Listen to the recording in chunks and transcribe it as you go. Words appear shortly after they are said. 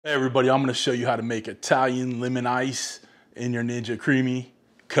Hey everybody, I'm gonna show you how to make Italian lemon ice in your Ninja Creami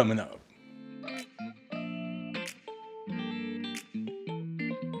coming up.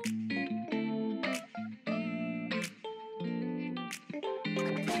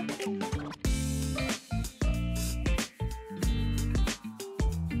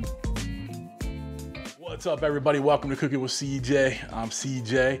 What's up everybody? Welcome to Cooking with CJ. I'm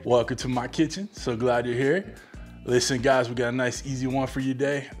CJ. Welcome to my kitchen. So glad you're here. Listen guys, we got a nice easy one for you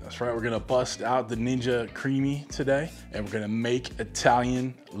today. That's right, we're gonna bust out the Ninja Creami today and we're gonna make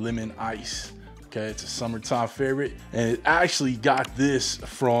Italian lemon ice. Okay, it's a summertime favorite and it actually got this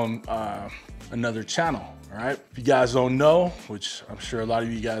from another channel, all right? If you guys don't know, which I'm sure a lot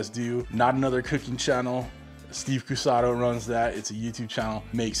of you guys do, Not Another Cooking Channel. Steve Cusado runs that. It's a YouTube channel,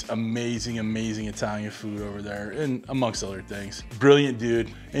 makes amazing Italian food over there and amongst other things. Brilliant dude.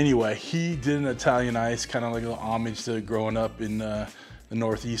 Anyway, he did an Italian ice, kind of like a little homage to growing up in the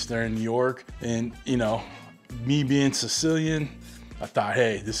Northeast there in New York. And you know, me being Sicilian, I thought,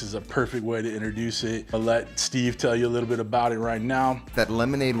 hey, this is a perfect way to introduce it. I'll let Steve tell you a little bit about it right now. That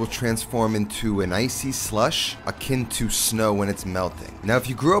lemonade will transform into an icy slush akin to snow when it's melting. Now, if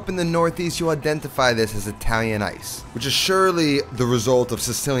you grew up in the Northeast, you'll identify this as Italian ice, which is surely the result of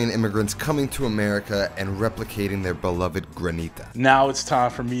Sicilian immigrants coming to America and replicating their beloved granita. Now it's time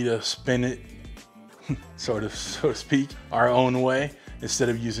for me to spin it, sort of, so to speak, our own way. Instead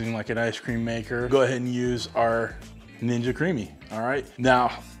of using like an ice cream maker, go ahead and use our Ninja Creami, all right?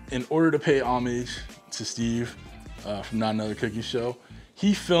 Now, in order to pay homage to Steve from Not Another Cooking Show,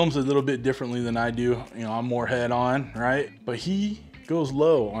 he films a little bit differently than I do. You know, I'm more head on, right? But he goes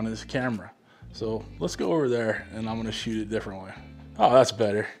low on his camera. So let's go over there and I'm gonna shoot it different way. Oh, that's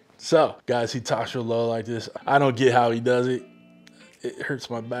better. So guys, he talks real low like this. I don't get how he does it. It hurts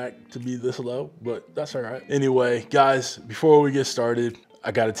my back to be this low, but that's all right. Anyway, guys, before we get started,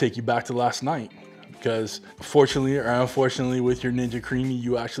 I gotta take you back to last night. Because fortunately or unfortunately with your Ninja Creami,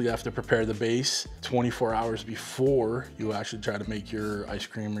 you actually have to prepare the base 24 hours before you actually try to make your ice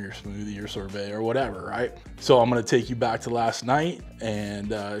cream or your smoothie or sorbet or whatever, right? So I'm gonna take you back to last night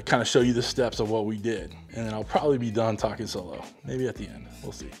and kind of show you the steps of what we did. And then I'll probably be done talking solo, maybe at the end,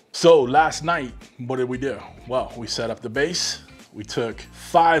 we'll see. So last night, what did we do? Well, we set up the base. We took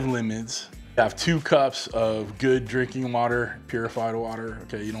 5 lemons. We have 2 cups of good drinking water, purified water.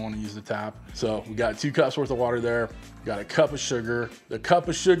 Okay, you don't want to use the tap. So we got 2 cups worth of water there. We got a cup of sugar. The cup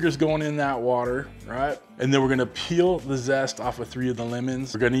of sugar is going in that water, right? And then we're gonna peel the zest off of 3 of the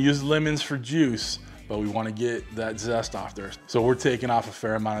lemons. We're gonna use lemons for juice, but we want to get that zest off there. So we're taking off a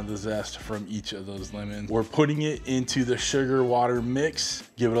fair amount of the zest from each of those lemons. We're putting it into the sugar water mix,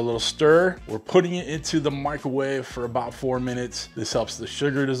 give it a little stir. We're putting it into the microwave for about 4 minutes. This helps the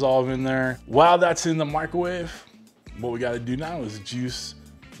sugar dissolve in there. While that's in the microwave, what we got to do now is juice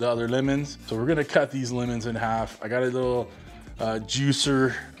the other lemons. So we're gonna cut these lemons in half. I got a little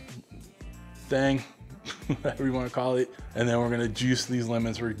juicer thing, whatever you want to call it, and then we're going to juice these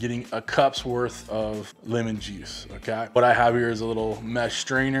lemons. We're getting a cup's worth of lemon juice. Okay, what I have here is a little mesh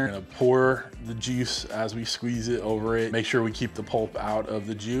strainer. I'm going to pour the juice as we squeeze it over it. Make sure we keep the pulp out of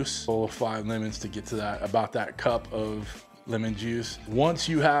the juice. Full of 5 lemons to get to that, about that cup of lemon juice. Once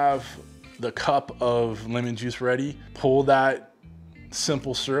you have the cup of lemon juice ready, pull that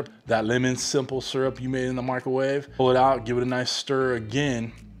simple syrup, that lemon simple syrup you made in the microwave, pull it out, give it a nice stir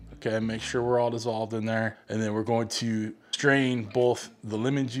again. Okay, make sure we're all dissolved in there. And then we're going to strain both the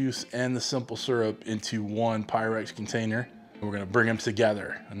lemon juice and the simple syrup into one Pyrex container. And we're gonna bring them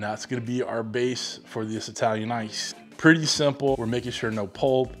together. And that's gonna be our base for this Italian ice. Pretty simple. We're making sure no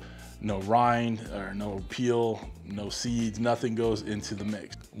pulp, no rind, or no peel, no seeds, nothing goes into the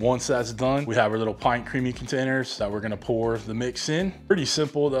mix. Once that's done, we have our little pint creamy containers that we're gonna pour the mix in. Pretty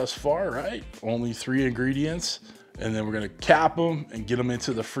simple thus far, right? Only 3 ingredients. And then we're gonna cap them and get them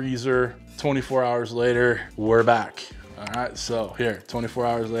into the freezer. 24 hours later, we're back. All right, so here, 24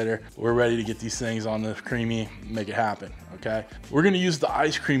 hours later, we're ready to get these things on the Creami, make it happen, okay? We're gonna use the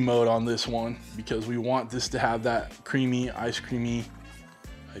ice cream mode on this one because we want this to have that creamy, ice creamy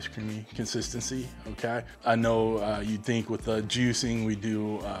consistency, okay? I know you'd think with the juicing, we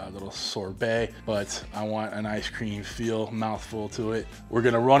do a little sorbet, but I want an ice cream feel, mouthful to it. We're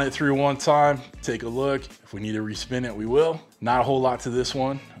gonna run it through one time, take a look. If we need to respin it, we will. Not a whole lot to this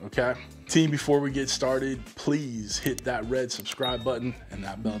one, okay? Team, before we get started, please hit that red subscribe button and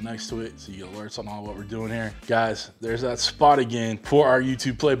that bell next to it so you get alerts on all what we're doing here. Guys, there's that spot again for our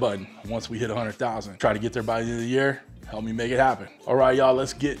YouTube play button once we hit 100,000. Try to get there by the end of the year. Help me make it happen. All right, y'all,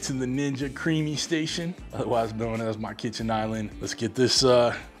 let's get to the Ninja Creami station, otherwise known as my kitchen island. Let's get this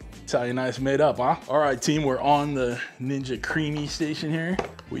Italian ice made up, huh? All right, team, we're on the Ninja Creami station here.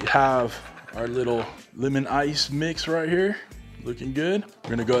 We have our little lemon ice mix right here, looking good. We're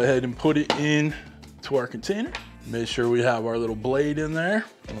gonna go ahead and put it in to our container. Make sure we have our little blade in there.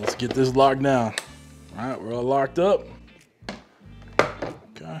 And let's get this locked down. All right, we're all locked up.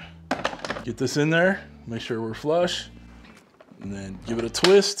 Okay, get this in there, make sure we're flush, and then give it a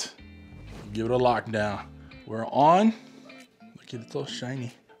twist, give it a lockdown. We're on. Look at it, so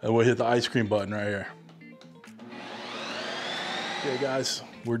shiny. And we'll hit the ice cream button right here. Okay guys,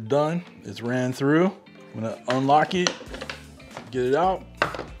 we're done. It's ran through. I'm gonna unlock it, get it out,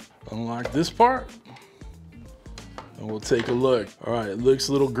 unlock this part, and we'll take a look. All right, it looks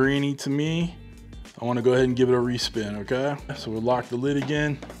a little greeny to me. I wanna go ahead and give it a respin, okay? So we'll lock the lid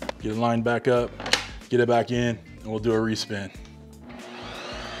again, get it lined back up, get it back in, and we'll do a respin.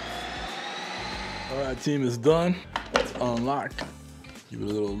 All right, team, is done. It's unlocked. Give it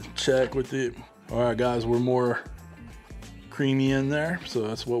a little check with it. All right, guys, we're more creamy in there, so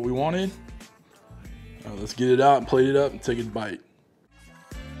that's what we wanted. Let's get it out and plate it up and take a bite.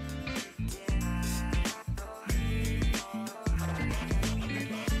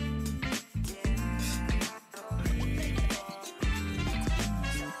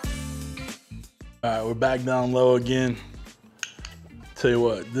 All right, we're back down low again. Tell you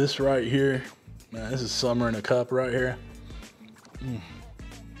what, this right here, man, this is summer in a cup right here.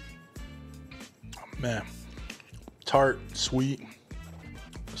 Man, tart, sweet,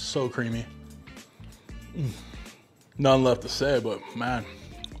 so creamy. Nothing left to say, but man,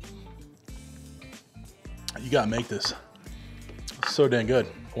 you gotta make this. It's so dang good.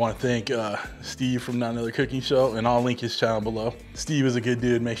 I want to thank Steve from Not Another Cooking Show, and I'll link his channel below. Steve is a good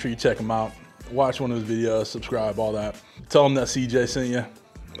dude. Make sure you check him out. Watch one of his videos, subscribe, all that. Tell him that CJ sent you.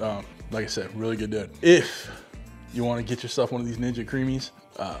 Like I said, really good dude. If you want to get yourself one of these Ninja Creamis,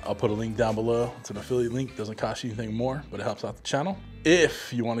 I'll put a link down below. It's an affiliate link. Doesn't cost you anything more, but it helps out the channel.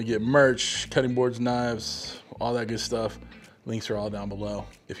 If you want to get merch, cutting boards, knives, all that good stuff, links are all down below.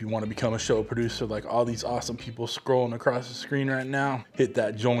 If you want to become a show producer like all these awesome people scrolling across the screen right now, hit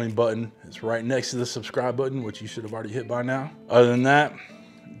that join button. It's right next to the subscribe button, which you should have already hit by now. Other than that,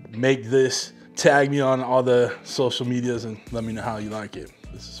 make this, tag me on all the social medias and let me know how you like it.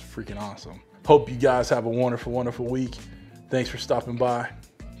 This is freaking awesome. Hope you guys have a wonderful, wonderful week. Thanks for stopping by.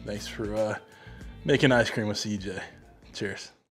 Thanks for making ice cream with CJ. Cheers.